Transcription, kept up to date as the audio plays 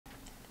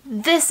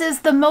This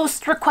is the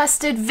most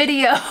requested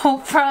video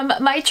from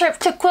my trip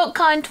to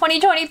QuiltCon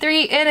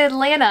 2023 in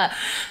Atlanta.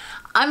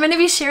 I'm going to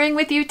be sharing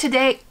with you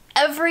today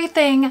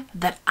everything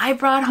that I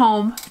brought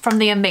home from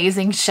the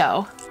amazing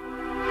show.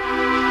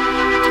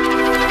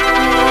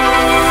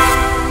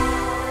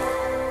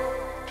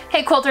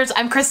 Hey quilters,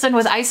 I'm Kristen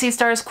with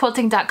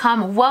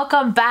ICStarsQuilting.com.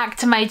 Welcome back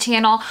to my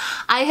channel.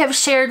 I have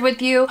shared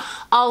with you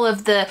all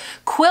of the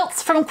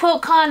quilts from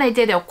QuiltCon. I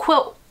did a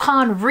QuiltCon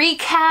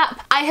recap.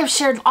 I have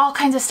shared all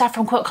kinds of stuff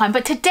from QuiltCon,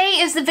 but today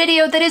is the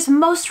video that is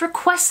most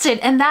requested,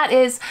 and that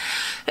is,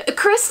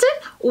 Kristen,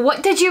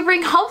 what did you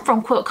bring home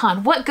from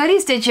QuiltCon? What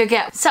goodies did you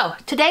get? So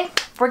today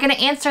we're gonna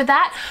answer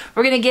that.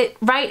 We're gonna get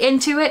right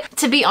into it.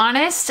 To be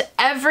honest,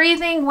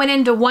 everything went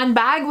into one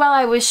bag while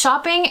I was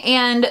shopping,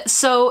 and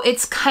so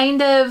it's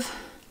kind of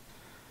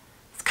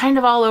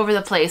all over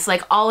the place.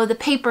 Like all of the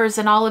papers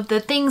and all of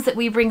the things that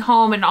we bring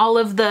home and all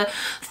of the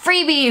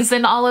freebies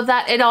and all of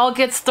that, it all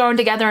gets thrown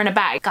together in a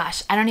bag.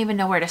 Gosh, I don't even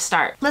know where to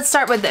start. Let's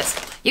start with this.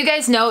 You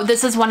guys know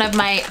this is one of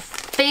my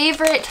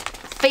favorite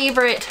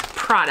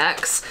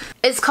products.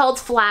 It's called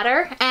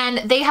Flatter,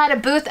 and they had a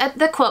booth at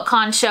the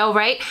QuiltCon show,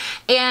 right?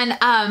 And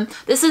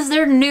this is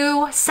their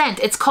new scent.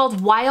 It's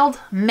called Wild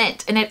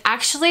Mint, and it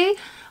actually,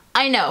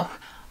 I know,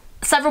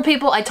 several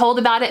people I told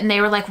about it and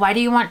they were like, why do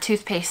you want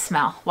toothpaste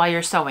smell while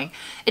you're sewing?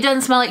 It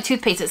doesn't smell like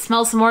toothpaste. It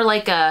smells more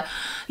like a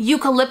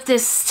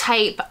eucalyptus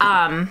type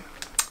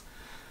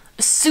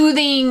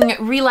soothing,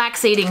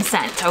 relaxating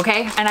scent,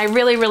 okay? And I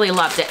really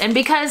loved it. And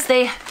because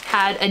they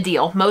had a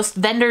deal, most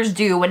vendors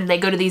do when they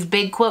go to these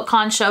big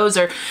QuiltCon shows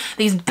or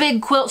these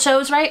big quilt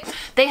shows, right?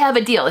 They have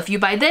a deal. If you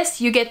buy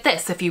this, you get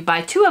this. If you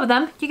buy 2 of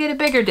them, you get a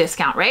bigger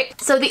discount, right?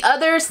 So the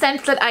other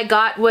scent that I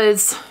got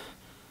was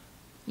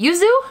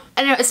yuzu.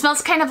 I don't know, it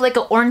smells kind of like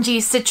an orangey,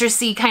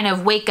 citrusy kind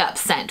of wake up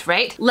scent,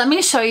 right? Let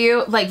me show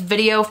you like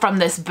video from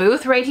this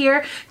booth right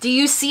here. Do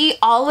you see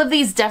all of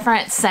these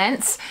different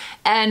scents?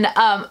 And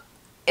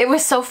it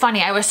was so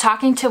funny. I was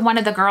talking to one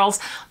of the girls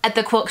at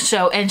the quilt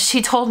show and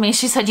she told me,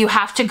 she said, you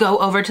have to go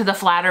over to the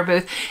Flatter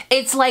booth.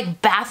 It's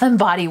like Bath and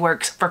Body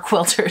Works for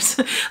quilters,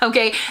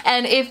 okay?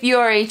 And if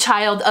you're a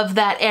child of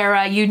that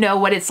era, you know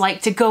what it's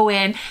like to go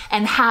in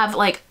and have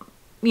like,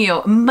 you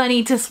know,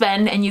 money to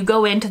spend, and you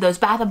go into those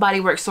Bath and Body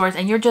Works stores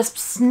and you're just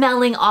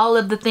smelling all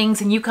of the things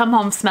and you come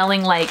home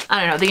smelling like, I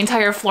don't know, the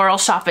entire floral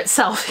shop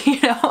itself,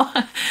 you know?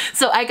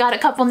 So I got a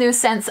couple new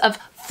scents of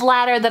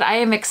Flatter that I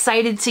am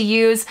excited to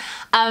use.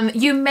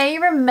 You may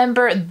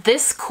remember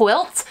this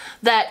quilt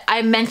that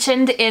I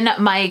mentioned in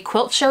my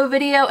quilt show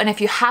video, and if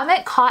you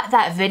haven't caught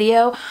that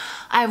video,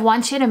 I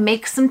want you to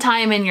make some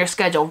time in your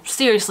schedule.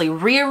 Seriously,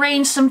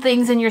 rearrange some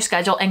things in your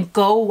schedule and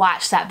go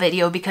watch that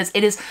video because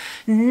it is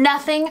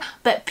nothing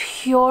but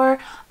pure,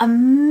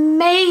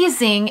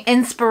 amazing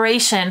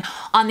inspiration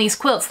on these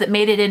quilts that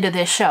made it into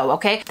this show,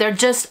 okay? They're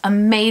just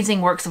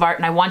amazing works of art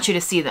and I want you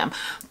to see them.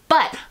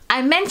 But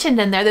I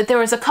mentioned in there that there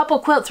was a couple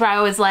quilts where I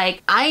was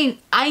like, I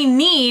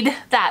need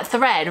that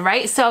thread,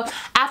 right? So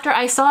after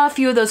I saw a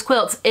few of those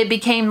quilts, it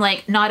became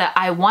like not a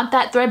I want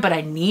that thread, but I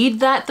need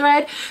that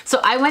thread.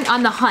 So I went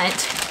on the hunt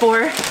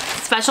for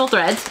special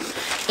threads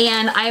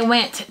and I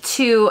went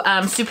to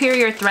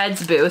Superior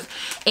Threads booth,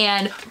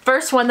 and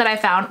first one that I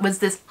found was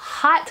this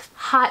hot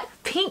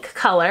pink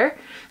color.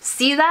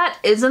 See that?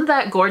 Isn't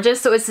that gorgeous?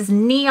 So it's this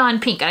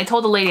neon pink. And I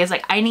told the lady, I was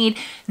like, I need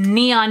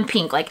neon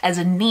pink, like as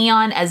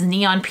neon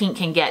pink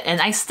can get. And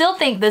I still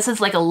think this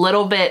is like a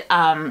little bit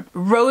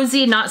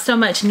rosy, not so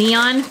much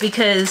neon,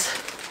 because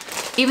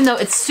even though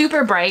it's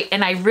super bright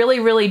and I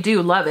really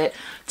do love it,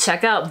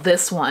 check out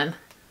this one.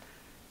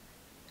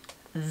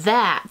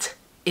 That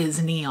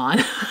is neon.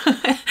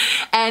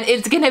 And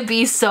it's gonna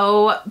be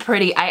so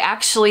pretty. I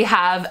actually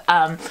have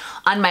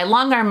on my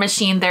long arm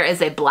machine, there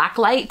is a black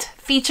light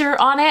feature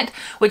on it,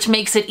 which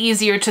makes it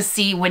easier to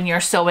see when you're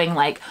sewing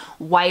like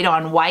white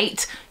on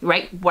white,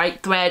 right?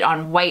 White thread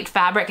on white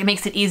fabric. It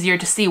makes it easier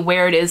to see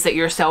where it is that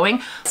you're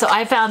sewing. So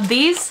I found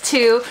these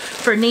 2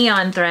 for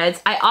neon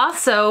threads. I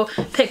also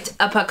picked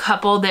up a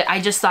couple that I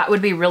just thought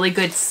would be really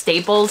good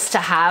staples to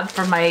have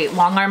for my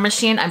long arm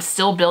machine. I'm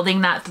still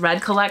building that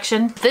thread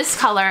collection. This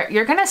color,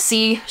 you're gonna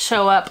see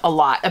show up a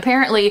lot.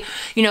 Apparently,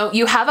 you know,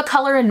 you have a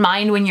color in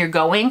mind when you're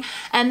going,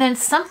 and then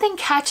something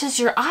catches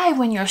your eye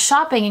when you're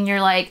shopping and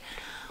you're like,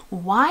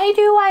 why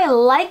do I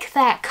like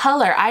that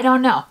color? I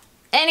don't know.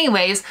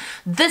 Anyways,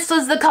 this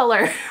was the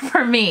color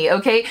for me,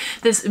 okay?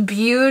 This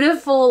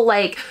beautiful,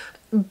 like,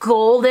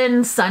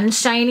 golden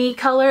sunshiny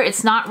color.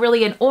 It's not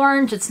really an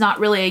orange. It's not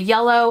really a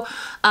yellow.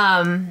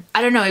 I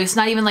don't know. It's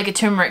not even like a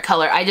turmeric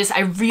color. I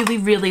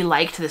really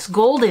liked this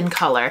golden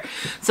color.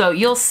 So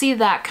you'll see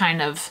that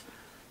kind of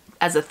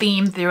as a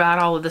theme throughout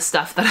all of the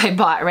stuff that I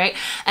bought, right?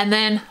 And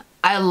then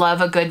I love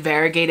a good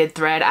variegated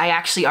thread. I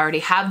actually already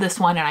have this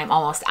one and I'm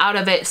almost out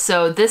of it.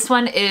 So this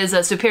one is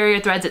a Superior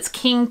Threads. It's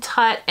King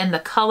Tut and the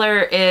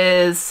color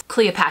is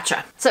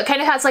Cleopatra. So it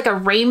kind of has like a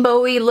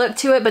rainbowy look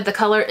to it, but the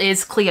color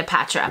is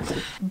Cleopatra.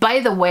 By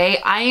the way,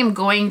 I am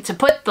going to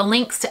put the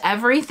links to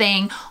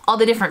everything, all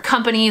the different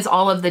companies,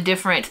 all of the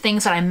different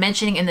things that I'm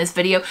mentioning in this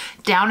video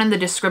down in the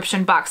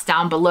description box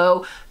down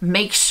below.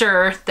 Make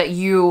sure that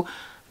you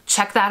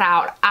check that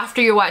out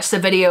after you watch the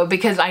video,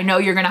 because I know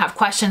you're gonna have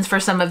questions for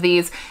some of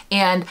these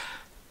and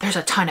there's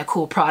a ton of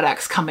cool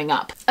products coming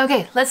up.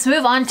 Okay, let's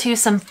move on to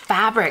some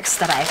fabrics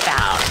that I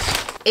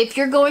found. If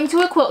you're going to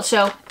a quilt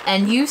show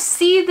and you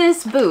see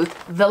this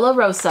booth, Villa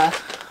Rosa,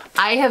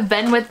 I have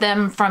been with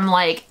them from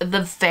like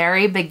the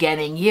very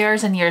beginning,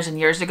 years and years and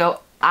years ago.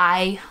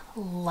 I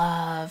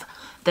love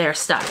their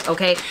stuff,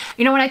 okay?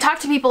 You know, when I talk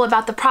to people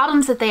about the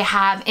problems that they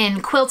have in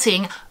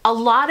quilting, a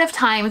lot of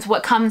times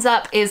what comes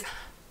up is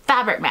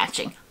fabric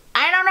matching.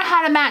 I don't know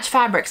how to match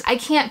fabrics. I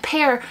can't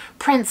pair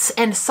prints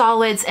and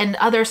solids and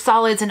other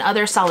solids and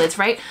other solids,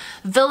 right?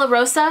 Villa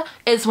Rosa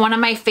is one of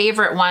my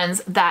favorite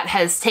ones that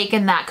has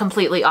taken that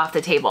completely off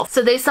the table.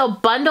 So they sell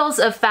bundles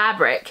of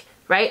fabric,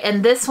 right?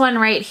 And this one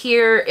right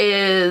here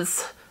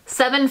is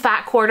 7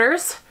 fat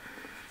quarters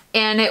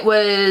and it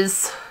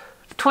was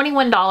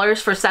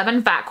 $21 for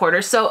 7 fat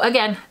quarters. So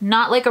again,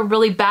 not like a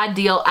really bad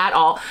deal at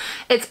all.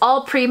 It's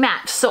all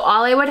pre-matched. So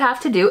all I would have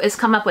to do is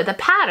come up with a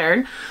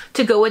pattern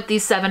to go with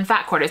these 7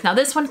 fat quarters. Now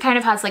this one kind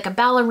of has like a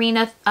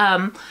ballerina,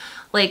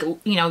 like,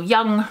 you know,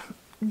 young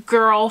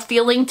girl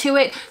feeling to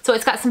it. So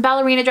it's got some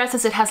ballerina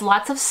dresses. It has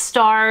lots of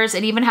stars.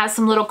 It even has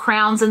some little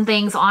crowns and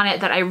things on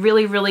it that I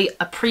really, really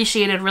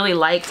appreciated, really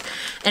liked,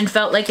 and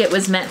felt like it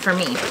was meant for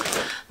me.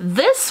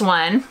 This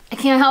one, I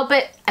can't help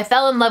it. I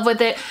fell in love with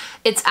it.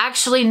 It's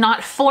actually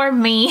not for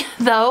me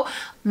though.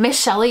 Miss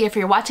Shelly, if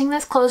you're watching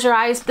this, close your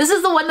eyes. This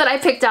is the one that I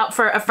picked out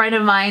for a friend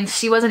of mine.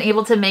 She wasn't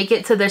able to make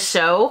it to the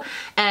show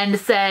and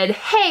said,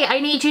 hey, I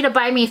need you to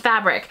buy me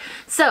fabric.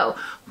 So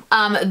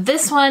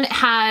this one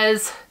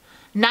has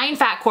 9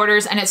 fat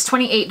quarters and it's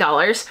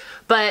 $28,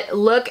 but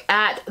look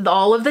at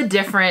all of the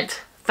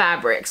different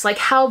fabrics. Like,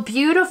 how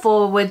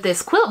beautiful would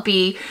this quilt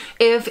be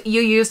if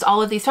you used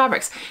all of these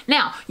fabrics?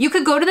 Now, you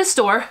could go to the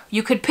store,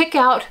 you could pick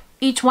out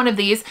each one of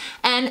these,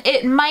 and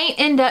it might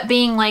end up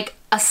being like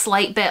a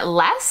slight bit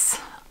less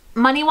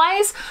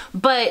money-wise,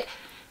 but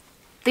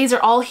these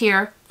are all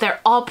here. They're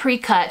all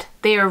pre-cut.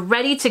 They are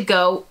ready to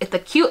go. It's a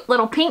cute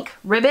little pink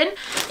ribbon,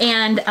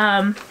 and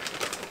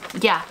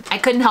yeah, I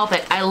couldn't help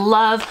it. I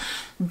love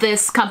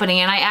this company.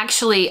 And I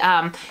actually,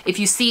 if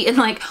you see in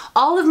like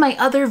all of my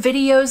other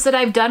videos that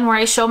I've done where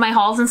I show my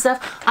hauls and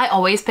stuff, I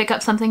always pick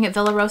up something at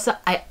Villa Rosa.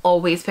 I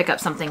always pick up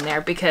something there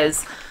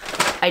because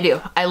I do.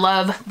 I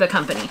love the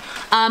company.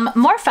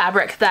 More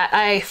fabric that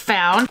I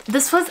found.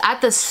 This was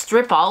at the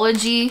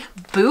Stripology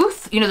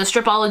booth. You know, the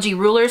Stripology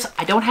rulers.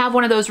 I don't have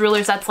one of those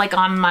rulers. That's like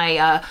on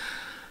my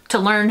to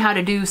learn how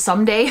to do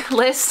someday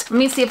list. Let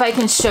me see if I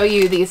can show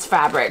you these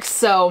fabrics.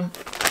 So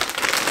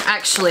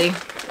actually,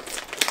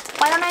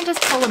 why don't I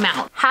just pull them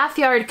out? Half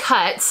yard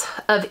cuts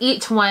of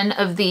each one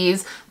of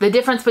these. The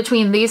difference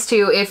between these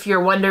two, if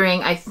you're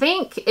wondering, I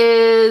think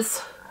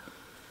is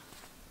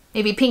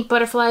maybe pink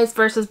butterflies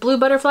versus blue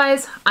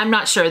butterflies. I'm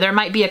not sure. There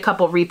might be a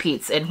couple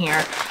repeats in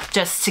here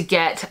just to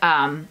get,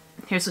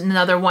 here's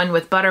another one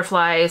with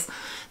butterflies.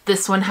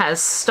 This one has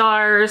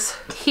stars.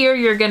 Here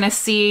you're gonna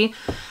see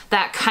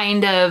that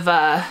kind of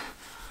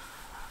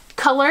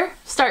color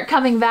start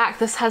coming back.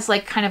 This has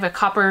like kind of a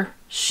copper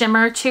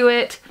shimmer to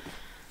it.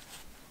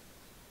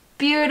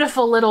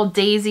 Beautiful little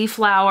daisy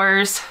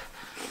flowers.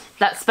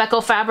 That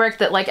speckle fabric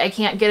that like I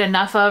can't get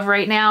enough of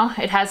right now.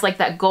 It has like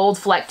that gold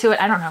fleck to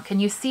it. I don't know, can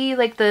you see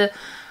like the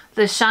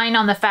shine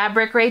on the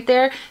fabric right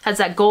there? It has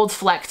that gold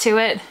fleck to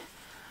it.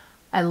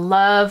 I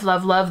love,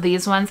 love, love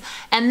these ones.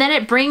 And then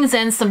it brings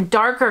in some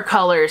darker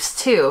colors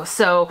too.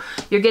 So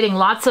you're getting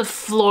lots of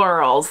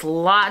florals,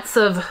 lots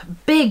of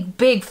big,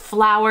 big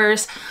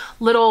flowers,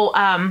 little,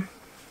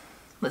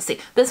 let's see.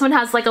 This one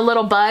has like a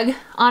little bug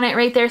on it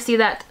right there. See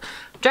that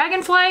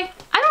dragonfly? I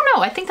don't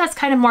know. I think that's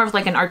kind of more of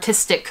like an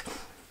artistic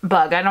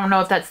bug. I don't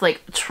know if that's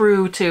like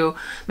true to,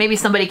 maybe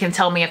somebody can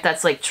tell me if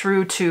that's like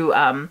true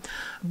to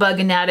bug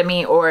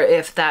anatomy or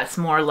if that's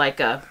more like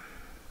a,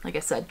 like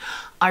I said,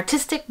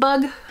 artistic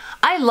bug.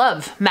 I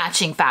love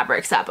matching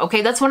fabrics up,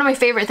 okay? That's one of my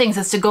favorite things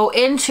is to go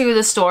into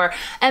the store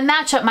and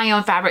match up my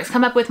own fabrics,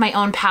 come up with my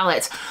own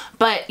palettes.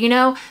 But you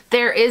know,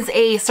 there is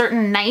a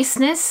certain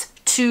niceness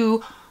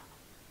to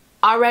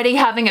already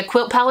having a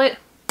quilt palette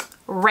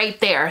right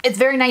there. It's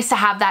very nice to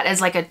have that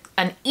as like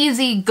an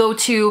easy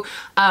go-to,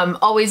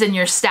 always in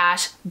your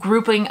stash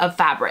grouping of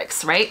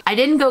fabrics, right? I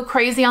didn't go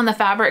crazy on the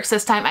fabrics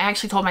this time. I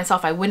actually told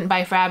myself I wouldn't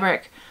buy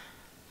fabric,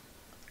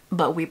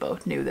 but we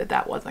both knew that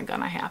that wasn't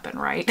gonna happen,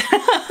 right?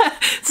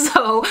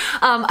 So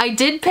I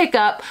did pick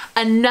up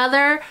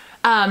another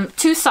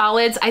 2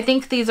 solids. I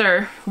think these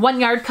are 1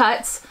 yard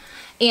cuts,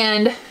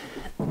 and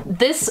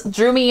this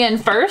drew me in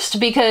first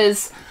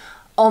because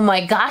oh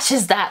my gosh,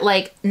 is that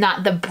like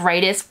not the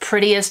brightest,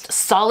 prettiest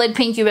solid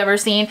pink you've ever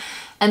seen?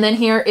 And then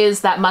here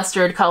is that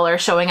mustard color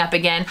showing up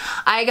again.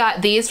 I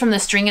got these from the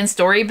String and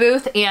Story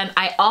booth, and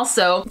I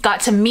also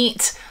got to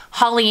meet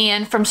Holly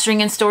Ann from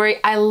String and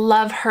Story. I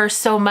love her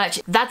so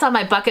much. That's on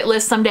my bucket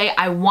list someday.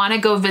 I want to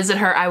go visit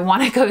her. I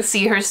want to go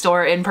see her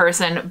store in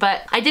person,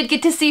 but I did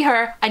get to see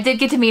her. I did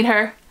get to meet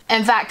her.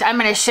 In fact, I'm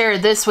going to share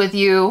this with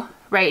you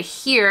right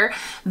here.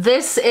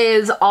 This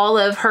is all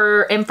of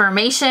her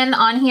information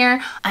on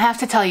here. I have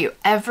to tell you,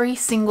 every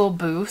single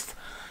booth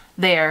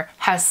there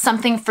has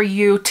something for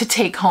you to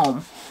take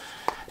home.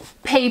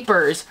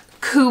 Papers,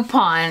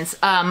 coupons,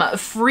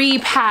 free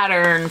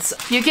patterns.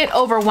 You get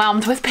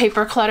overwhelmed with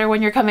paper clutter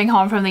when you're coming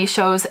home from these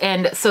shows,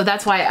 and so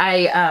that's why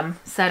I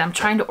said I'm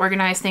trying to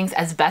organize things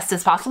as best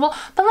as possible.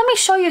 But let me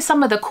show you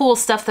some of the cool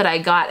stuff that I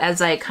got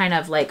as I kind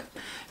of like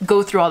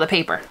go through all the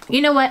paper.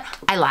 You know what?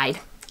 I lied.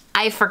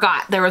 I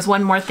forgot there was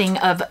one more thing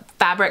of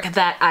fabric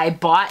that I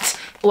bought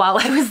while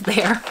I was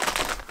there.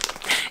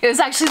 It was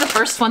actually the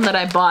first one that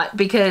I bought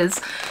because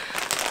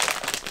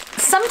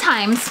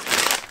sometimes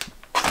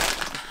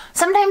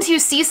you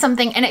see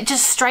something and it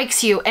just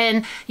strikes you,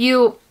 and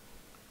you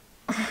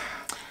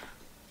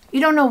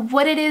don't know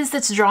what it is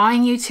that's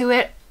drawing you to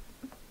it,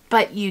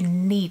 but you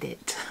need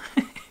it.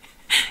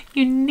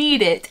 You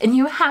need it, and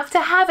you have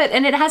to have it,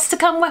 and it has to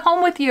come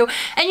home with you,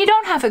 and you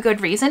don't have a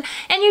good reason,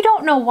 and you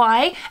don't know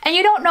why, and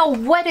you don't know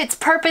what its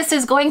purpose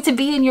is going to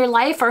be in your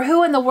life, or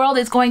who in the world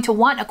is going to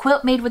want a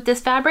quilt made with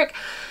this fabric.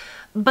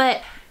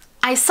 But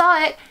I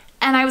saw it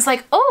and I was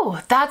like,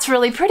 oh, that's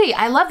really pretty.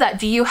 I love that.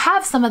 Do you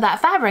have some of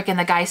that fabric? And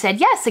the guy said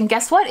yes, and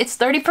guess what? It's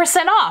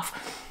 30%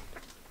 off.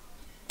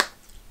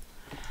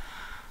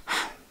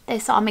 They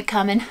saw me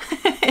coming,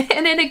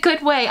 and in a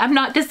good way. I'm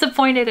not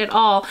disappointed at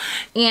all.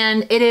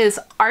 And it is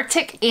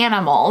Arctic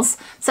animals.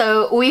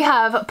 So we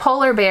have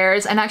polar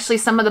bears, and actually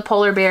some of the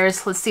polar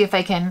bears, let's see if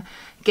I can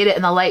get it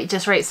in the light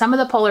just right. Some of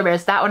the polar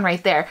bears, that one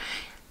right there.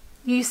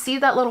 You see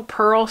that little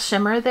pearl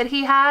shimmer that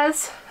he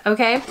has?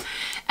 Okay.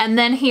 And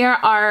then here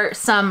are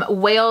some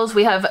whales.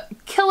 We have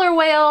killer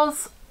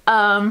whales.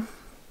 I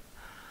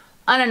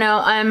don't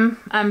know. I'm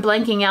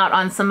blanking out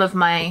on some of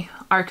my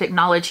Arctic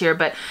knowledge here,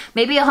 but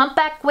maybe a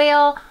humpback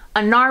whale,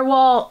 a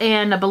narwhal,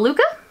 and a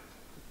beluga.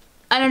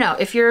 I don't know.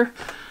 If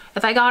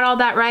I got all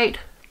that right,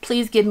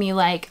 please give me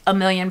like a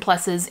million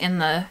pluses in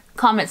the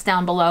comments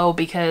down below,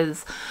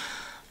 because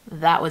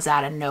that was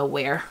out of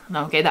nowhere.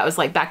 Okay, that was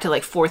like back to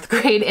like 4th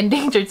grade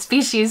endangered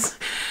species.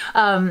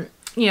 You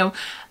know,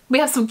 we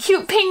have some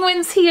cute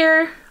penguins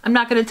here. I'm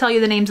not going to tell you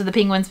the names of the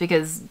penguins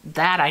because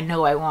that I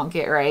know I won't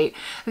get right.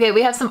 Okay,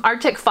 we have some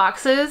Arctic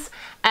foxes,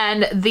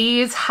 and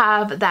these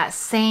have that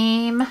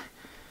same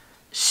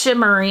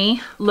shimmery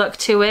look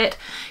to it.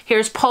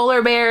 Here's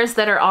polar bears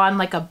that are on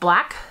like a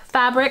black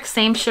fabric,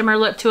 same shimmer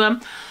look to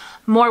them.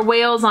 More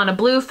whales on a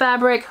blue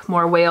fabric,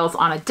 more whales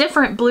on a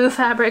different blue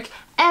fabric,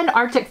 and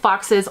Arctic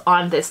foxes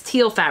on this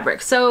teal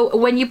fabric. So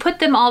when you put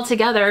them all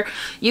together,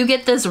 you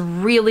get this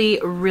really,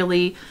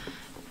 really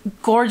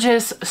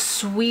gorgeous,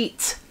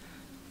 sweet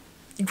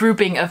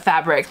grouping of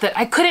fabric that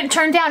I couldn't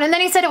turn down. And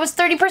then he said it was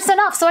 30%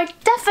 off, so I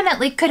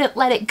definitely couldn't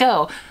let it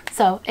go.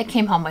 So it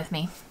came home with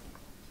me,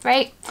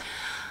 right?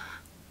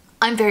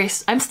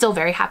 I'm still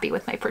very happy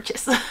with my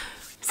purchase.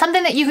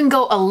 Something that you can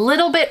go a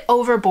little bit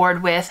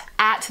overboard with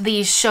at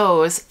these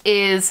shows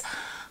is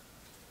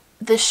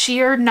the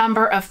sheer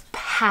number of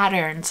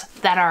patterns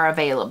that are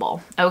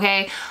available,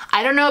 okay?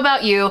 I don't know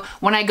about you,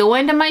 when I go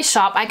into my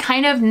shop, I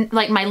kind of,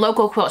 like my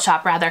local quilt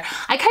shop rather,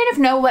 I kind of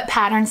know what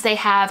patterns they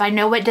have, I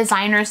know what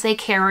designers they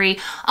carry.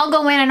 I'll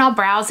go in and I'll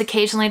browse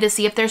occasionally to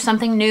see if there's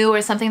something new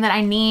or something that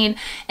I need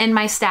in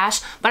my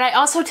stash, but I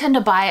also tend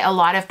to buy a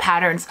lot of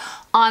patterns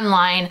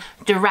online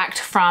direct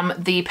from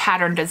the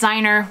pattern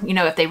designer. You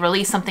know, if they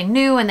release something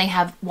new and they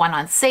have one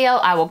on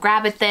sale, I will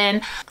grab it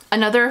then.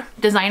 Another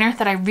designer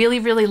that I really,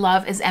 really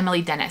love is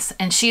Emily Dennis,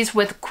 and she's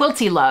with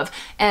Quilty Love.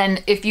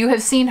 And if you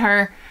have seen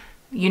her,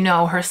 you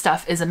know her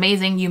stuff is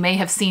amazing. You may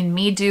have seen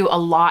me do a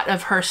lot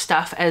of her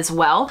stuff as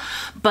well,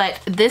 but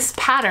this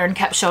pattern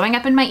kept showing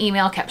up in my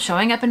email,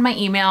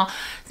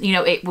 You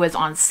know, it was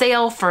on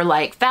sale for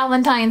like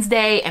Valentine's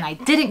Day and I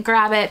didn't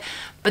grab it.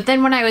 But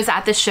then when I was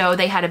at the show,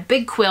 they had a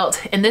big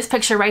quilt. In this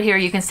picture right here,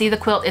 you can see the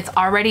quilt. It's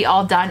already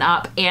all done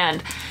up,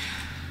 and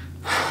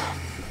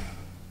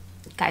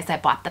guys, I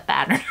bought the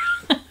pattern.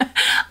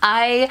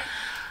 I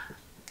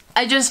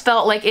just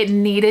felt like it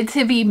needed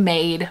to be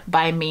made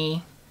by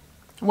me.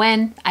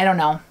 When? I don't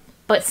know.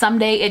 But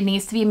someday it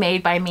needs to be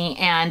made by me,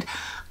 and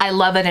I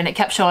love it, and it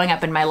kept showing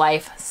up in my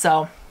life.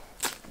 So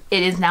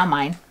it is now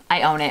mine.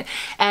 I own it.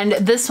 And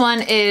this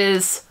one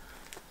is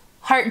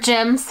Heart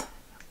Gems.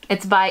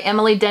 It's by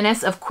Emily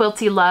Dennis of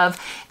Quilty Love,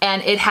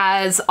 and it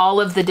has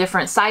all of the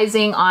different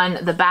sizing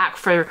on the back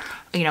for,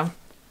 you know,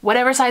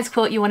 whatever size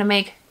quilt you want to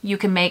make, you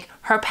can make.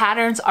 Her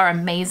patterns are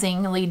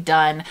amazingly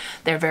done.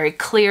 They're very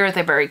clear,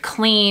 they're very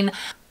clean.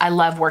 I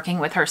love working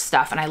with her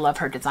stuff, and I love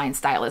her design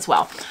style as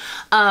well.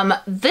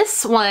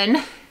 This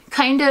one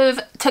kind of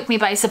took me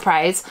by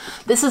surprise.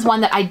 This is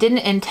one that I didn't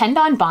intend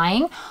on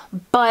buying,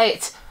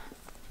 but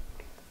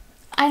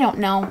I don't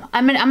know.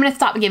 I'm gonna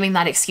stop giving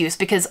that excuse,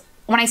 because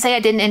when I say I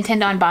didn't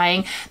intend on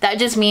buying, that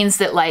just means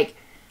that like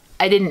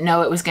I didn't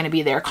know it was going to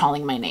be there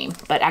calling my name,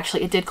 but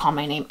actually it did call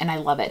my name and I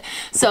love it.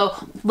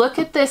 So look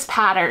at this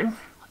pattern.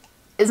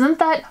 Isn't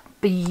that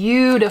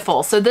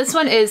beautiful? So this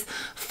one is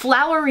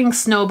Flowering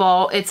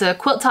Snowball. It's a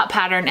quilt top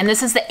pattern, and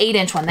this is the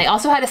 8-inch one. They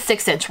also had a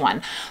 6-inch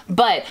one,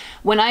 but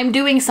when I'm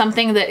doing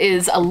something that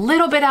is a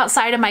little bit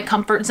outside of my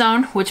comfort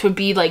zone, which would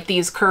be like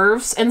these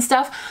curves and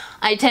stuff,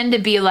 I tend to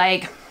be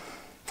like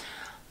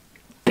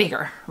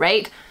bigger,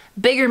 right?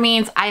 Bigger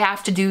means I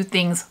have to do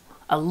things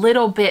a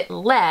little bit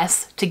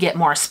less to get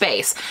more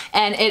space.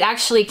 And it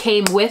actually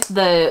came with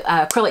the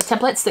acrylic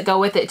templates that go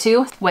with it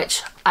too,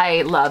 which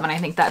I love, and I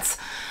think that's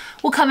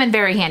will come in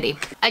very handy.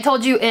 I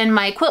told you in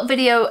my quilt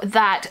video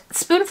that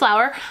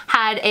Spoonflower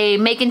had a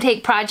make and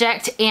take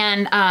project,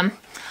 and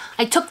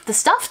I took the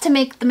stuff to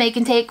make the make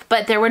and take,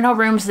 but there were no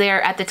rooms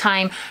there at the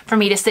time for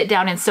me to sit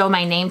down and sew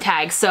my name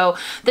tags. So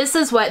this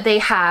is what they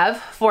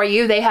have for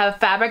you. They have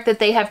fabric that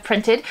they have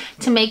printed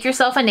to make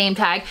yourself a name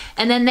tag.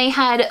 And then they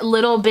had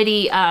little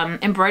bitty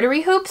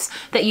embroidery hoops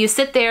that you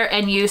sit there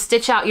and you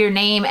stitch out your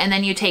name, and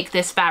then you take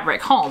this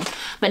fabric home.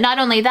 But not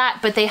only that,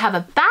 but they have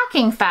a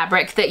backing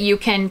fabric that you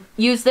can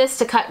use this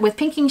to cut with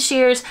pinking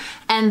shears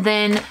and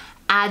then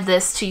add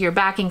this to your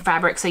backing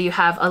fabric, so you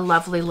have a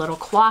lovely little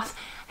cloth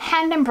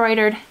hand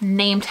embroidered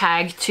name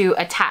tag to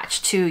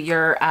attach to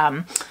your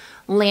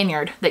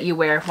lanyard that you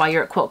wear while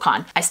you're at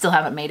QuiltCon. I still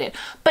haven't made it,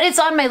 but it's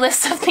on my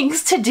list of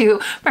things to do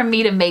for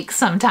me to make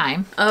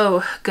sometime.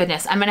 Oh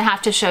goodness, I'm gonna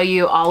have to show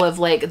you all of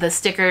like the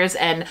stickers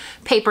and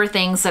paper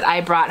things that I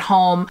brought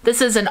home.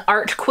 This is an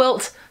art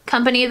quilt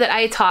company that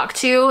I talked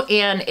to,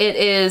 and it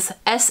is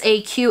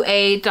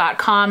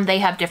saqa.com. They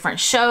have different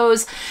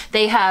shows.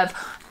 They have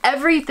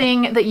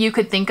everything that you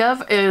could think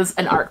of is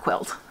an art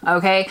quilt,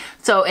 okay?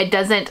 So it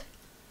doesn't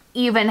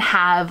even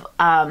have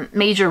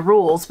major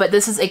rules, but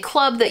this is a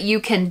club that you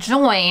can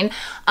join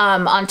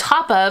on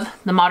top of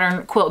the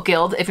Modern Quilt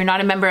Guild. If you're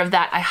not a member of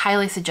that, I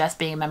highly suggest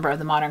being a member of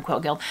the Modern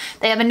Quilt Guild.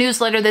 They have a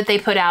newsletter that they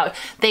put out.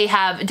 They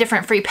have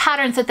different free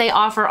patterns that they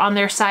offer on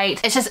their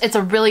site. It's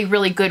a really,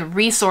 really good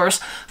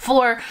resource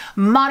for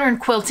modern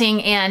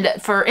quilting and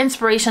for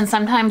inspiration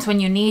sometimes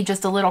when you need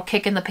just a little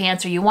kick in the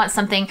pants, or you want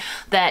something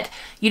that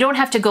you don't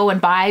have to go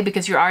and buy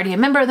because you're already a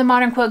member of the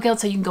Modern Quilt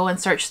Guild, so you can go and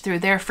search through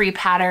their free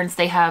patterns.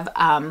 They have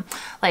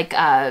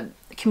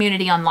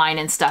community online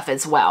and stuff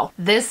as well.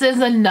 This is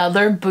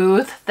another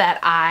booth that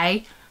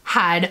I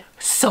had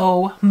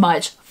so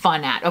much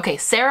fun at. Okay,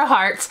 Sarah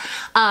Hartz,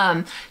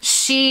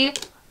 she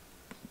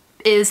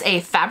is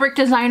a fabric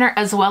designer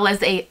as well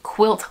as a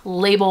quilt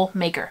label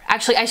maker.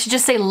 Actually, I should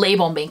just say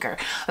label maker.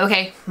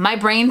 Okay, my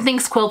brain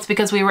thinks quilts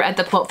because we were at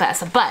the Quilt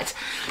Fest, but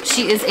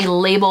she is a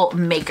label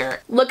maker.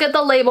 Look at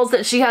the labels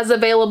that she has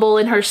available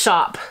in her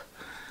shop.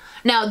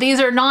 Now, these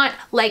are not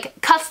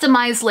like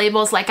customized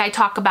labels like I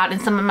talk about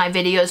in some of my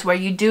videos where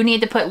you do need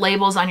to put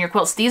labels on your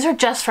quilts. These are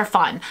just for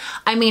fun.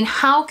 I mean,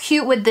 how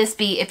cute would this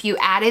be if you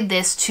added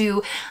this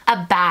to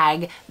a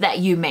bag that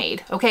you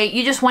made, okay?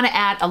 You just want to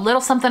add a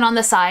little something on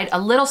the side, a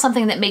little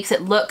something that makes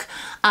it look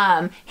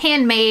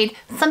handmade,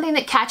 something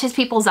that catches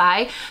people's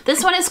eye.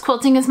 This one is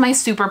Quilting is My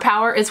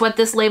Superpower is what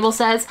this label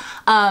says.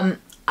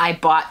 I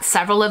bought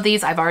several of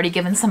these. I've already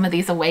given some of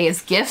these away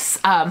as gifts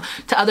to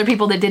other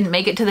people that didn't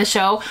make it to the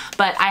show,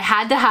 but I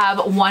had to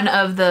have one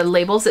of the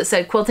labels that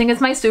said Quilting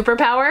is My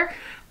Superpower.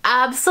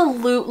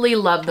 Absolutely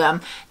love them.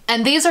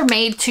 And these are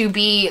made to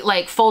be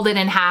like folded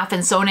in half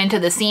and sewn into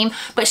the seam,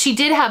 but she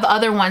did have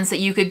other ones that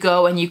you could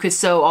go and you could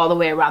sew all the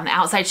way around the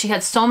outside. She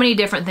had so many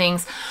different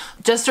things.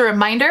 Just a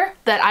reminder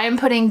that I am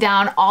putting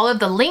down all of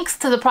the links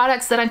to the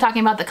products that I'm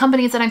talking about, the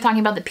companies that I'm talking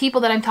about, the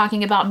people that I'm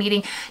talking about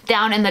meeting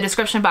down in the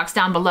description box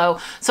down below.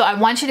 So I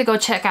want you to go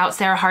check out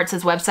Sarah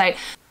Hartz's website.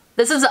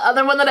 This is the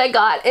other one that I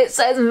got. It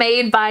says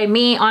made by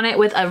me on it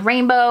with a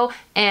rainbow,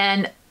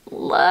 and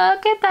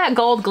look at that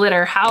gold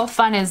glitter. How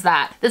fun is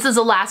that? This is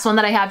the last one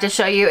that I have to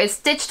show you. It's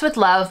stitched with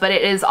love, but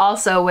it is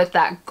also with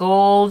that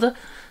gold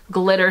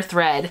glitter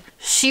thread.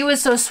 She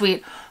was so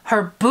sweet.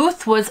 Her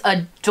booth was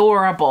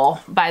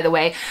adorable, by the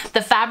way.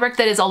 The fabric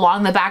that is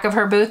along the back of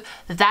her booth,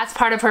 that's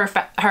part of her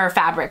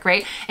fabric,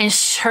 right? And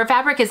her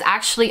fabric is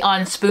actually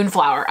on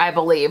Spoonflower, I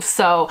believe.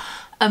 So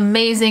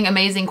amazing,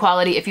 amazing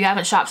quality. If you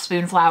haven't shopped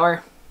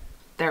Spoonflower,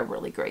 they're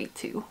really great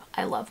too.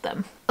 I love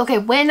them. Okay,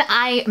 when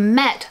I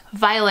met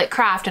Violet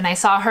Craft and I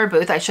saw her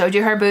booth, I showed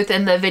you her booth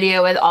in the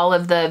video with all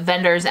of the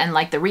vendors and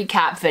like the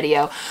recap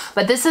video,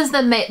 but this is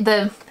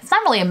it's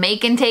not really a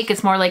make and take,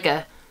 it's more like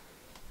a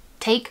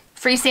take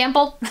free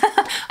sample.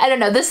 I don't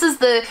know. This is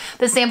the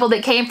sample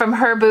that came from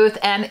her booth,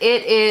 and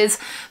it is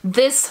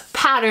this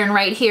pattern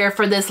right here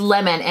for this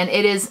lemon, and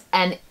it is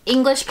an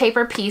English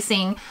paper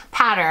piecing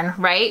pattern,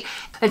 right?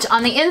 Which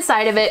on the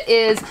inside of it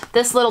is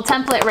this little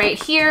template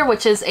right here,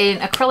 which is an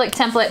acrylic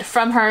template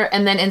from her,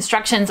 and then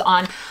instructions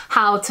on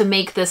how to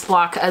make this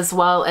block, as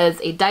well as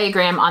a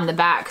diagram on the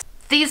back.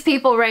 These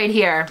people right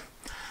here,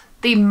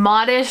 the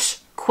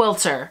Modish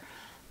Quilter.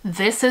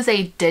 This is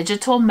a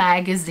digital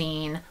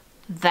magazine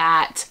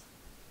that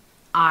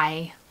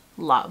I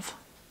love.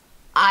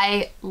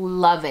 I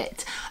love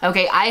it.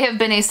 Okay, I have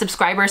been a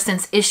subscriber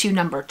since issue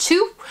number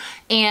 2,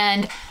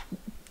 and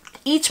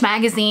each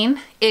magazine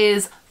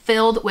is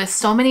filled with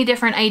so many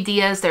different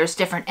ideas. There's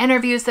different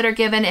interviews that are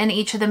given in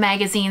each of the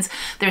magazines.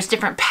 There's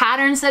different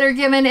patterns that are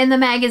given in the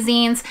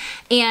magazines,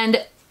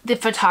 and the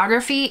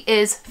photography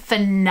is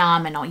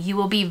phenomenal. You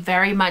will be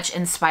very much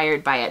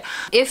inspired by it.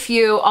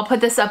 I'll put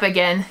this up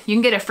again, you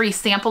can get a free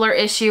sampler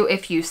issue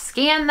if you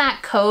scan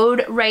that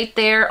code right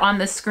there on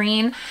the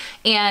screen,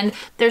 and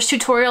there's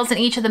tutorials in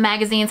each of the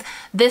magazines.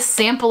 This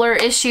sampler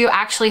issue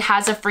actually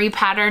has a free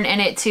pattern in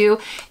it too,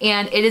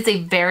 and it is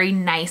a very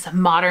nice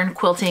modern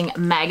quilting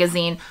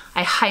magazine.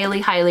 I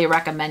highly, highly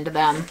recommend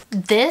them.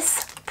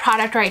 This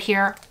product right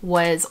here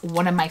was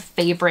one of my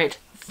favorite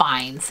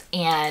finds,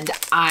 and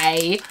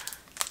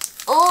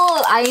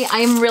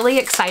I'm really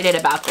excited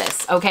about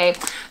this, okay?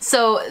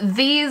 So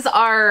these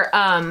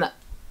are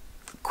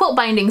quilt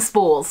binding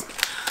spools.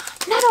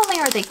 Not only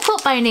are they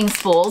quilt binding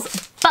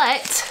spools,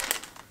 but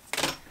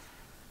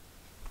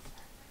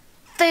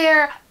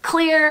they're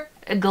clear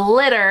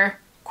glitter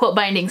quilt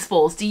binding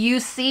spools. Do you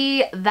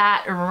see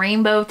that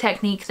rainbow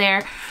technique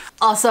there?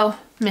 Also,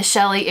 Miss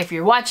Shelly, if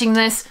you're watching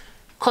this,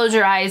 close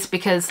your eyes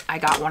because I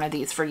got one of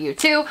these for you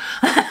too.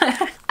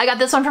 I got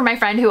this one for my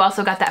friend who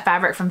also got that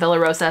fabric from Villa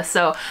Rosa.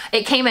 So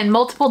it came in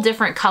multiple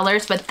different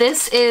colors, but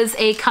this is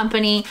a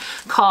company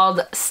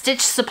called Stitch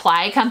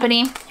Supply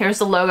Company. Here's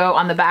the logo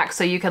on the back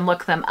so you can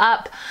look them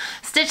up.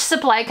 Stitch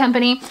Supply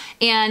Company,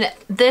 and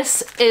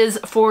this is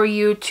for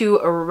you to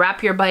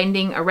wrap your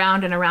binding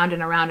around and around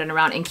and around and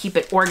around and keep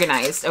it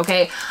organized,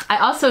 okay? I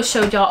also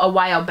showed y'all a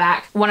while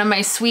back, one of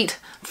my sweet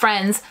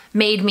friends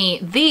made me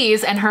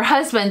these, and her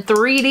husband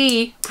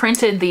 3D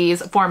printed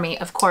these for me.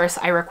 Of course,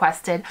 I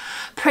requested,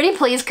 pretty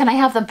please, can I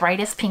have the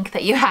brightest pink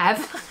that you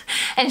have?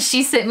 And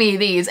she sent me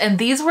these, and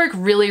these work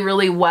really,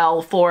 really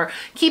well for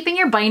keeping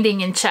your binding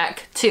in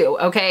check too,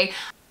 okay?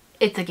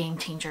 It's a game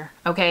changer,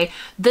 okay?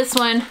 This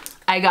one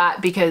I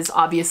got because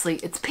obviously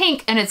it's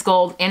pink and it's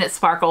gold and it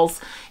sparkles,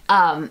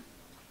 and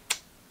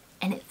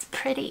it's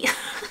pretty.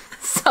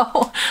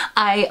 So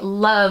I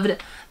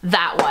loved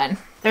that one.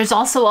 There's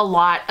also a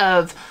lot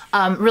of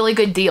really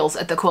good deals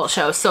at the quilt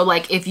show. So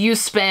like if you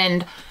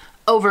spend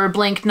over a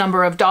blank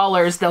number of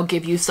dollars, they'll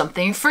give you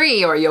something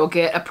free, or you'll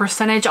get a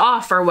percentage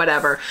off or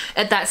whatever.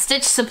 At that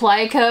Stitch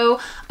Supply Co.,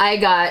 I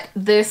got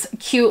this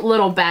cute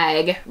little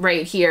bag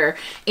right here,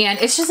 and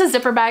it's just a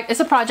zipper bag. It's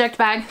a project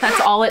bag, that's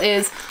all it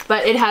is,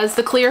 but it has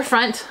the clear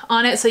front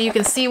on it so you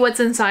can see what's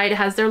inside. It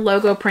has their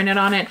logo printed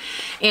on it,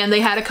 and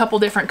they had a couple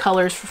different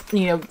colors,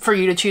 you know, for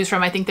you to choose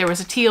from. I think there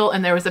was a teal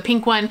and there was a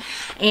pink one,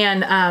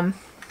 and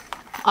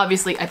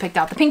obviously I picked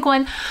out the pink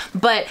one,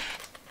 but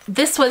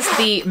this was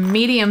the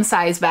medium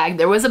size bag.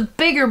 There was a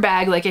bigger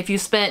bag, like if you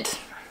spent,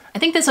 I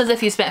think this was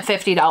if you spent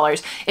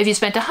 $50. If you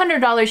spent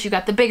 $100, you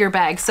got the bigger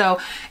bag. So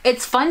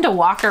it's fun to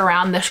walk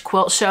around this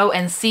quilt show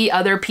and see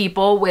other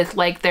people with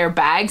like their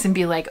bags and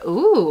be like,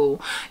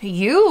 ooh,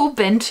 you've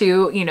been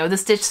to, you know, the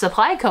Stitch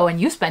Supply Co. and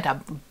you spent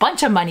a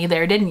bunch of money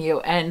there, didn't you?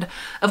 And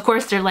of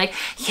course they're like,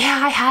 yeah,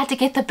 I had to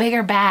get the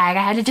bigger bag.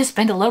 I had to just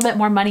spend a little bit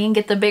more money and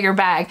get the bigger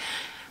bag.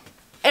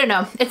 I don't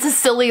know, it's a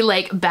silly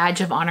like badge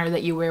of honor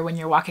that you wear when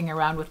you're walking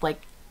around with like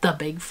the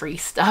big free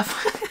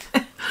stuff.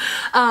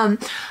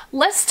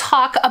 Let's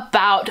talk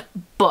about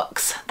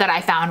books that I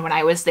found when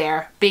I was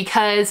there,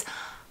 because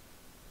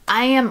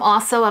I am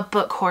also a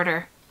book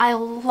hoarder. I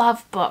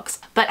love books,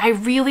 but I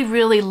really,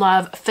 really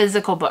love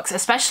physical books,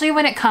 especially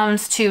when it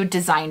comes to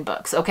design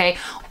books, okay?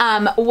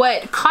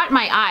 What caught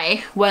my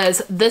eye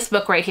was this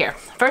book right here.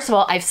 First of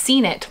all, I've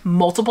seen it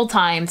multiple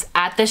times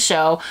at the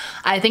show.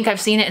 I think I've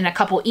seen it in a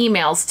couple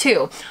emails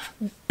too,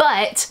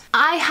 but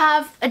I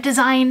have a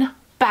design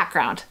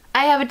background.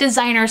 I have a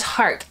designer's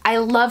heart. I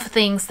love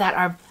things that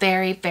are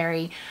very,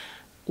 very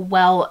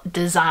well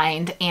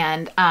designed,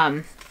 and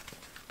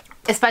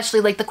especially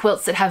like the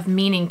quilts that have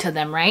meaning to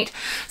them, right?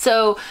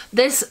 So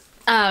this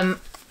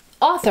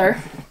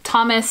author,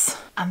 Thomas,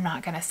 I'm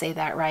not gonna say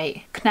that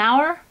right,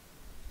 Knauer?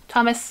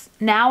 Thomas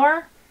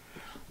Knauer?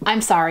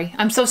 I'm sorry.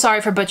 I'm so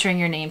sorry for butchering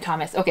your name,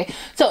 Thomas. Okay,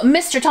 so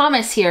Mr.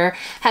 Thomas here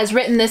has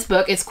written this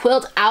book. It's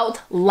Quilt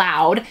Out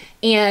Loud,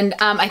 and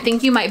I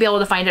think you might be able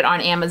to find it on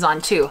Amazon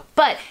too.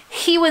 But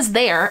he was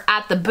there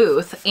at the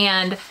booth,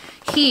 and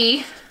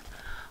he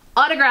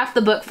autographed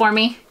the book for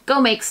me.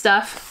 Go make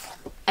stuff.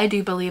 I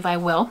do believe I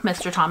will,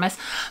 Mr. Thomas.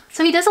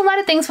 So he does a lot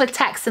of things with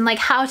text and like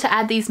how to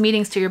add these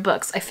meanings to your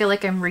books. I feel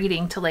like I'm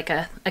reading to like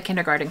a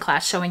kindergarten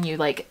class, showing you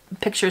like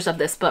pictures of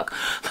this book.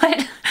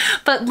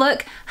 But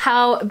look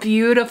how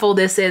beautiful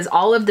this is.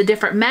 All of the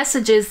different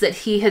messages that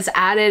he has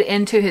added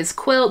into his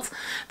quilts,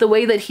 the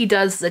way that he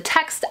does the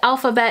text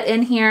alphabet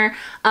in here.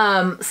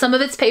 Some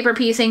of it's paper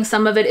piecing,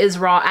 some of it is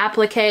raw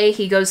applique.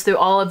 He goes through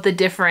all of the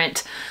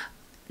different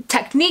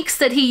techniques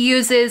that he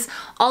uses,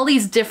 all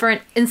these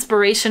different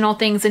inspirational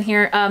things in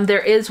here.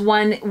 There is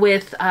one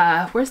with,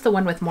 where's the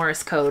one with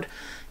Morse code?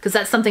 Because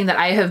that's something that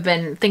I have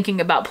been thinking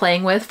about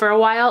playing with for a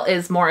while,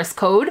 is Morse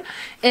code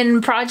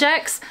in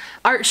projects.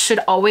 Art should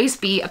always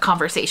be a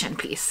conversation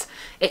piece.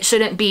 It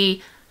shouldn't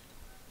be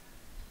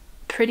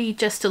pretty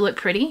just to look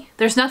pretty.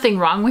 There's nothing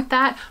wrong with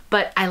that,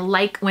 but I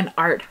like when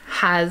art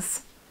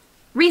has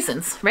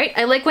reasons, right?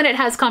 I like when it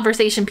has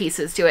conversation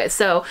pieces to it.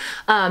 So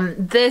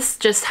this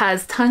just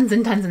has tons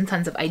and tons and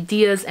tons of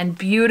ideas and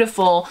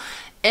beautiful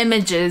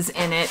images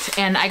in it.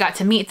 And I got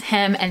to meet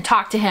him and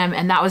talk to him,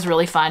 and that was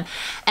really fun.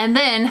 And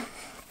then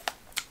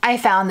I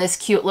found this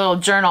cute little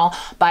journal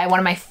by one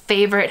of my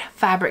favorite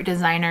fabric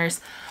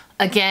designers.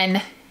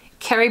 Again,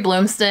 Carrie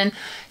Bloomston.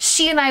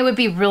 She and I would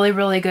be really,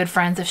 really good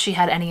friends if she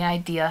had any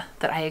idea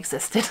that I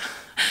existed.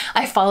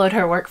 I followed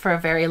her work for a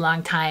very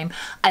long time.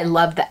 I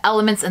love the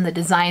elements and the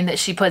design that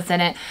she puts in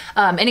it.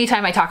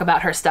 Anytime I talk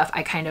about her stuff,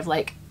 I kind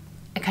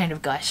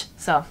of gush.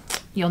 So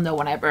you'll know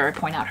whenever I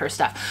point out her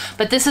stuff.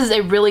 But this is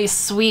a really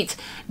sweet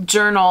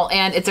journal,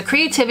 and it's a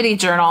creativity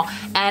journal,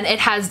 and it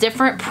has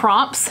different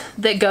prompts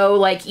that go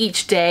like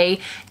each day.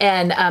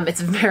 And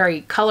it's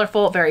very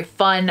colorful, very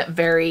fun,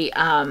 very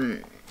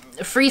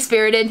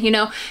free-spirited, you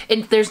know.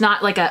 There's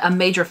not like a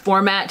major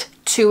format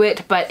to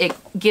it, but it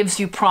gives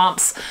you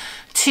prompts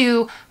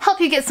to help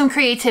you get some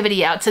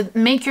creativity out, to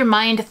make your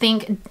mind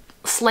think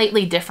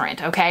slightly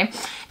different, okay?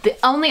 The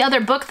only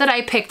other book that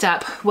I picked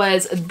up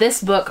was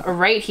this book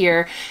right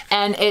here,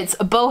 and it's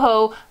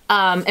Boho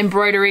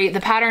Embroidery,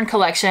 the Pattern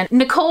Collection.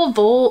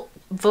 Nichole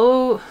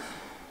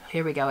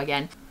here we go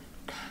again.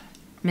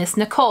 Miss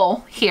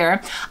Nichole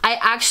here. I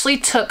actually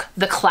took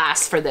the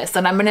class for this,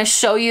 and I'm going to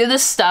show you the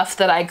stuff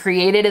that I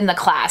created in the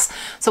class.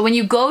 So when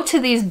you go to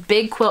these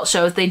big quilt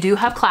shows, they do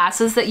have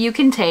classes that you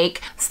can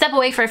take. Step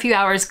away for a few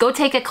hours, go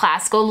take a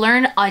class, go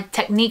learn a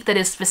technique that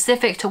is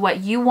specific to what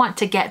you want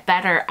to get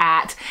better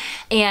at,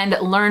 and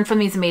learn from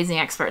these amazing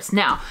experts.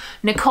 Now,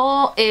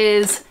 Nichole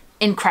is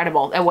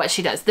incredible at what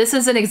she does. This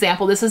is an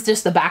example. This is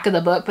just the back of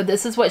the book, but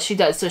this is what she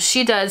does. So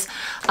she does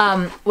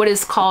what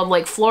is called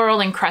like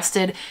floral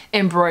encrusted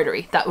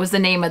embroidery. That was the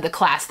name of the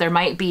class. There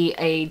might be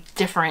a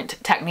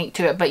different technique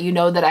to it, but you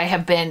know that I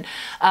have been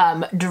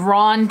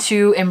drawn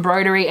to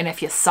embroidery, and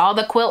if you saw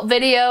the quilt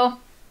video,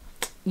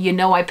 you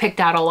know I picked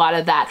out a lot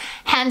of that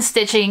hand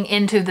stitching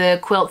into the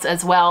quilts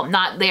as well.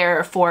 Not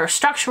there for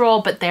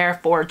structural, but there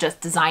for just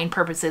design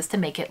purposes to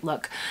make it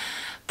look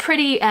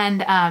pretty,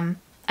 and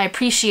I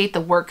appreciate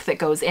the work that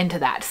goes into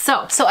that.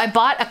 So I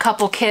bought a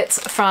couple kits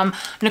from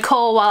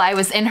Nichole while I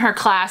was in her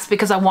class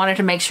because I wanted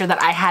to make sure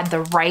that I had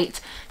the right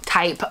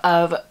type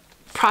of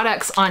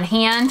products on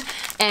hand,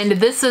 and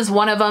this is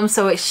one of them.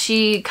 So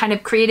she kind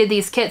of created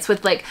these kits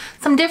with like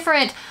some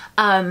different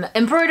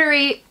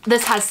embroidery.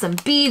 This has some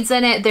beads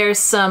in it. There's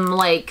some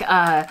like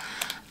I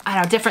don't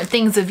know, different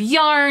things of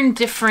yarn,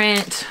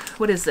 different,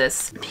 what is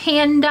this?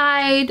 Hand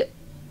dyed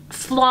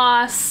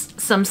floss,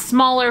 some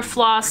smaller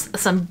floss,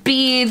 some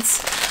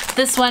beads.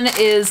 This one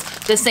is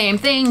the same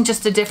thing,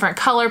 just a different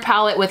color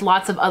palette with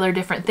lots of other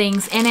different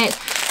things in it.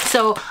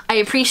 So I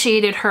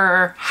appreciated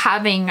her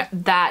having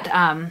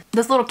that,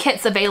 those little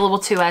kits available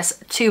to us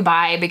to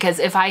buy, because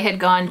if I had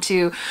gone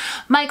to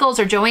Michael's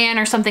or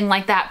Joann or something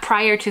like that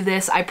prior to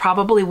this, I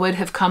probably would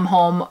have come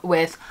home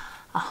with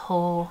a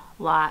whole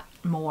lot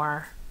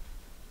more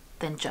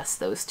than just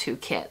those two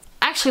kits.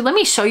 Actually, let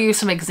me show you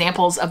some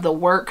examples of the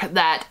work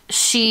that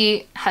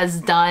she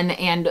has done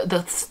and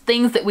the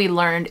things that we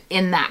learned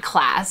in that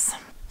class.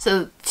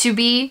 So to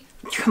be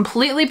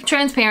completely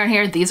transparent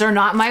here, these are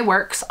not my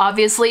works,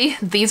 obviously.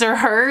 These are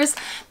hers.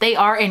 They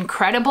are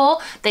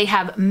incredible. They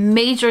have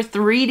major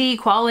 3D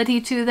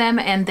quality to them,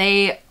 and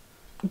they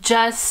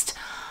just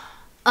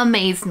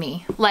amaze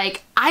me.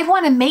 Like, I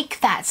want to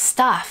make that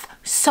stuff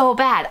so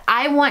bad.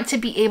 I want to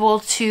be able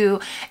to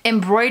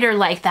embroider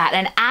like that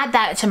and add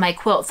that to my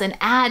quilts and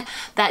add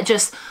that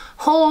just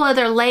whole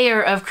other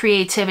layer of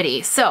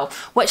creativity. So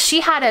what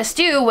she had us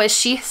do was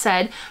she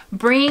said,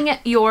 bring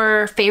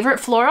your favorite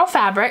floral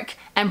fabric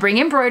and bring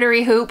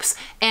embroidery hoops,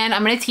 and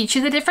I'm going to teach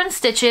you the different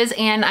stitches,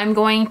 and I'm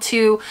going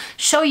to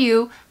show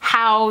you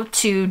how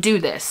to do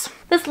this.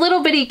 This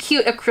little bitty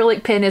cute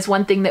acrylic pin is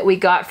one thing that we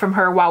got from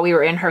her while we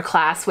were in her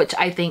class, which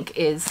I think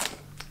is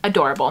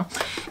adorable.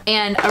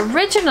 And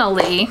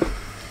originally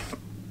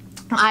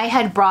I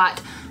had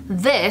brought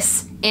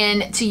this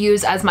in to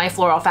use as my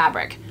floral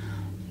fabric.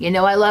 You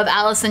know, I love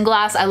Alison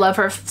Glass. I love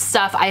her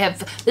stuff.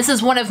 This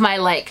is one of my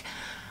like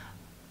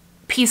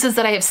pieces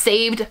that I have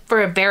saved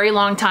for a very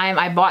long time.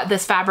 I bought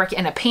this fabric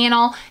in a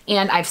panel,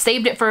 and I've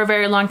saved it for a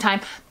very long time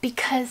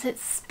because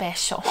it's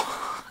special.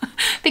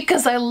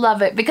 Because I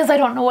love it, because I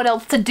don't know what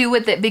else to do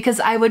with it, because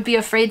I would be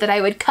afraid that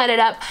I would cut it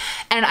up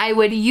and I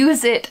would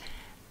use it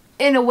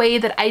in a way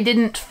that I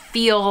didn't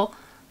feel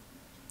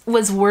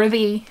was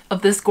worthy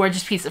of this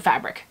gorgeous piece of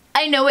fabric.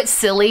 I know it's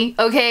silly,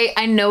 okay?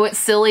 I know it's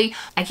silly.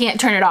 I can't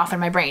turn it off in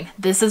my brain.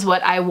 This is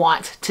what I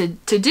want to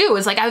do.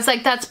 It's like, I was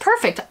like, that's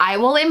perfect. I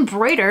will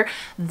embroider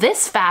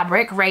this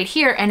fabric right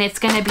here, and it's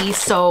gonna be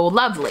so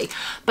lovely.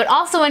 But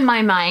also in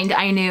my mind,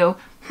 I knew,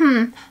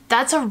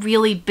 that's a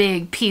really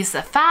big piece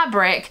of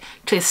fabric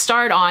to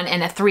start on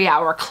in a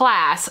 3-hour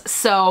class.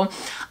 So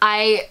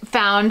I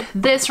found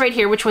this right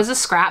here, which was a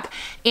scrap,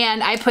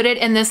 and I put it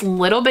in this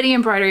little bitty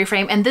embroidery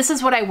frame, and this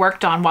is what I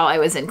worked on while I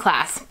was in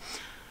class.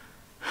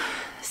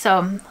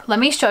 So let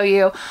me show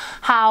you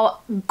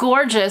how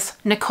gorgeous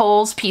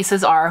Nichole's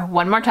pieces are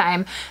one more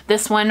time.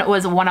 This one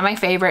was one of my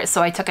favorites,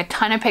 so I took a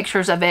ton of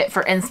pictures of it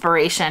for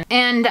inspiration.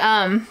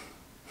 And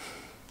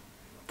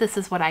this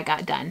is what I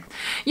got done.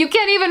 You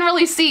can't even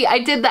really see. I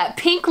did that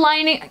pink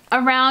lining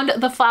around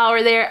the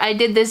flower there. I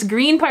did this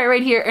green part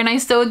right here, and I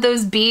sewed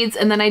those beads,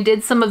 and then I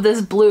did some of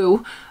this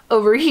blue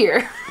over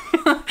here.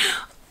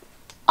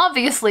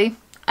 Obviously,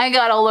 I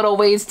got a little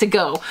ways to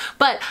go,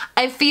 but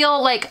I feel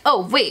like,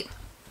 oh wait,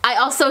 I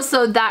also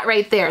sewed that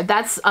right there.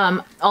 That's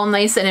all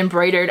nice and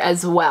embroidered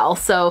as well.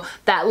 So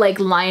that like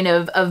line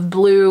of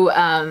blue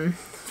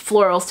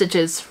floral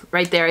stitches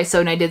right there I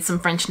sewed, and I did some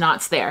French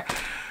knots there.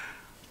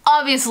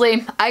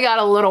 Obviously, I got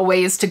a little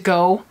ways to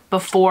go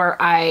before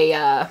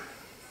I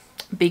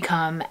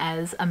become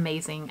as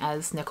amazing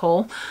as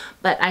Nichole,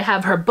 but I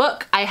have her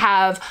book. I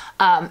have,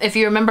 if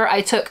you remember,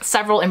 I took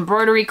several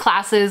embroidery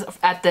classes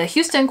at the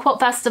Houston Quilt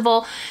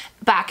Festival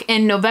back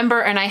in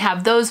November, and I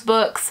have those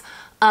books.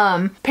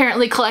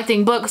 Apparently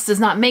collecting books does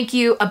not make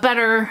you a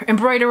better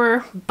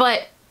embroiderer,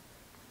 but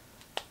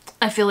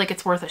I feel like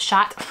it's worth a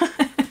shot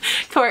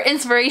for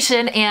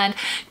inspiration and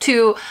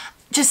to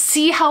just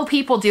see how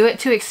people do it,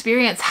 to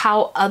experience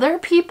how other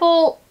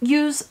people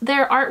use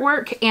their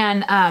artwork.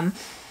 And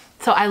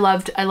so I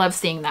loved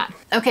seeing that.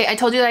 Okay, I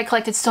told you that I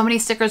collected so many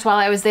stickers while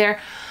I was there.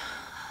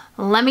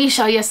 Let me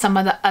show you some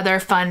of the other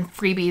fun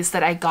freebies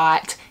that I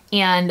got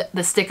and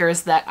the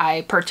stickers that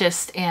I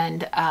purchased.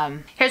 And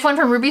here's one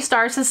from Ruby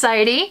Star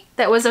Society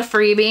that was a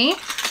freebie.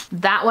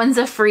 That one's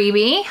a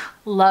freebie.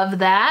 Love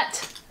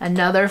that.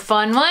 Another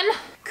fun one,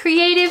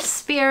 Creative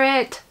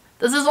Spirit.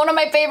 This is one of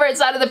my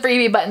favorites out of the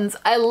freebie buttons.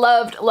 I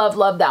loved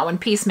that one,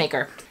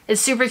 Peacemaker. It's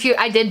super cute.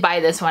 I did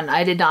buy this one.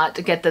 I did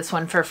not get this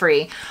one for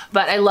free,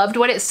 but I loved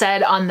what it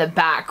said on the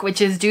back,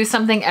 which is do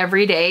something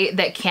every day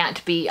that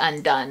can't be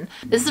undone.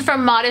 This is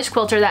from Modish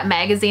Quilter, that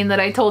magazine that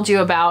I told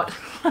you about.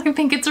 I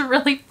think it's a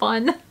really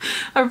fun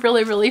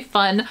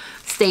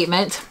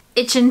statement.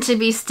 Itchin' to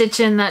be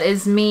stitchin', that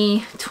is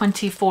me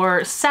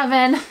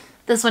 24/7.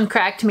 This one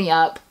cracked me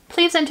up.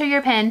 Please enter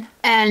your pin.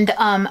 And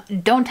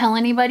don't tell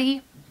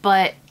anybody,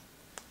 but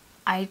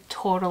I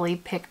totally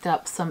picked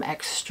up some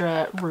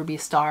extra Ruby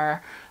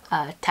Star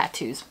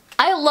tattoos.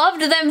 I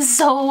loved them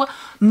so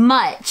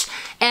much.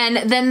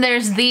 And then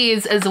there's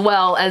these as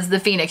well as the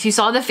Phoenix. You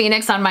saw the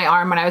Phoenix on my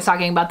arm when I was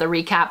talking about the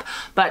recap,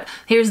 but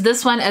here's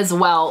this one as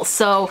well.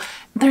 So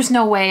there's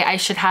no way I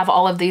should have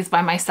all of these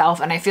by myself,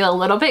 and I feel a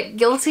little bit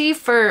guilty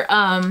for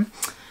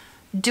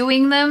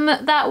doing them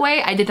that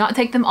way. I did not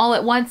take them all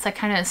at once. I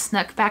kind of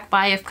snuck back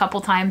by a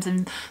couple times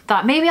and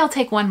thought maybe I'll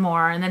take one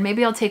more, and then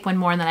maybe I'll take one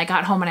more, and then I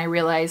got home and I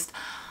realized,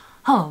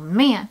 oh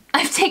man,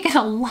 I've taken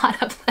a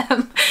lot of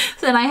them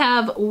and I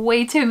have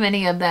way too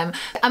many of them.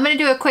 I'm gonna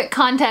do a quick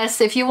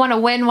contest. If you want to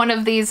win one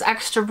of these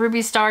extra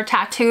Ruby Star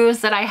tattoos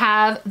that I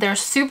have, they're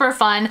super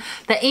fun.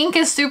 The ink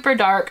is super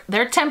dark.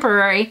 They're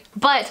temporary,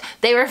 but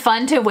they were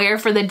fun to wear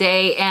for the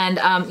day, and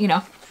you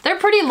know, they're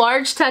pretty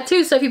large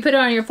tattoos, so if you put it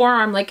on your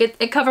forearm, like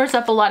it covers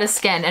up a lot of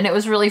skin, and it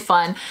was really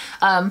fun.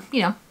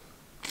 You know,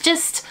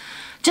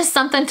 just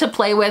something to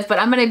play with. But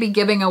I'm going to be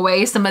giving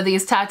away some of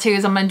these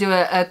tattoos. I'm going to do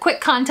a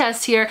quick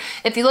contest here.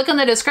 If you look in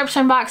the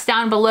description box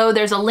down below,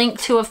 there's a link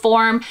to a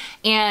form,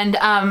 and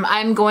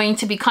I'm going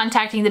to be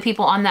contacting the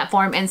people on that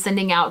form and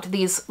sending out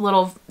these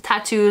little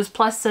tattoos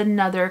plus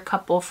another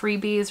couple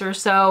freebies or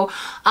so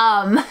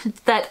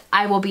that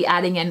I will be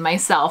adding in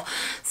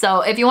myself.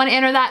 So if you want to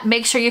enter that,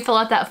 make sure you fill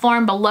out that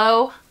form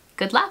below.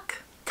 Good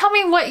luck. Tell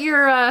me what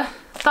your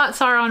thoughts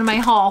are on my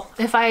haul.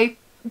 If I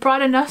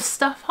brought enough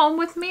stuff home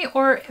with me,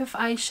 or if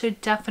I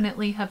should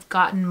definitely have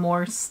gotten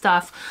more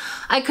stuff.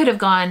 I could have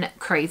gone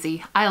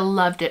crazy. I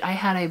loved it. I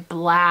had a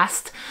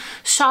blast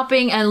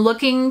shopping and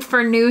looking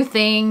for new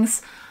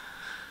things.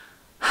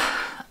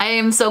 I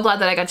am so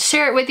glad that I got to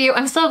share it with you.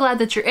 I'm so glad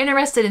that you're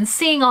interested in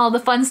seeing all the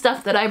fun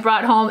stuff that I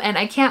brought home, and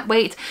I can't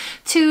wait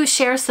to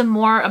share some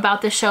more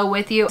about the show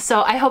with you.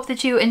 So I hope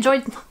that you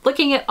enjoyed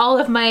looking at all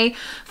of my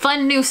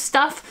fun new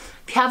stuff.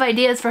 If you have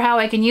ideas for how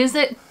I can use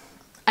it,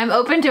 I'm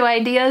open to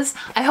ideas.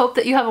 I hope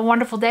that you have a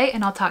wonderful day,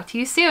 and I'll talk to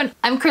you soon.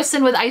 I'm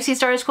Kristen with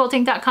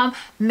IcyStarsQuilting.com.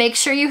 Make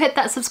sure you hit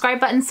that subscribe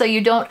button so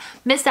you don't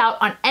miss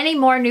out on any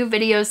more new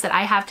videos that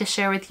I have to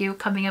share with you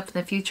coming up in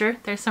the future.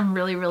 There's some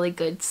really, really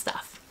good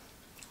stuff.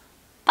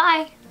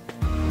 Bye.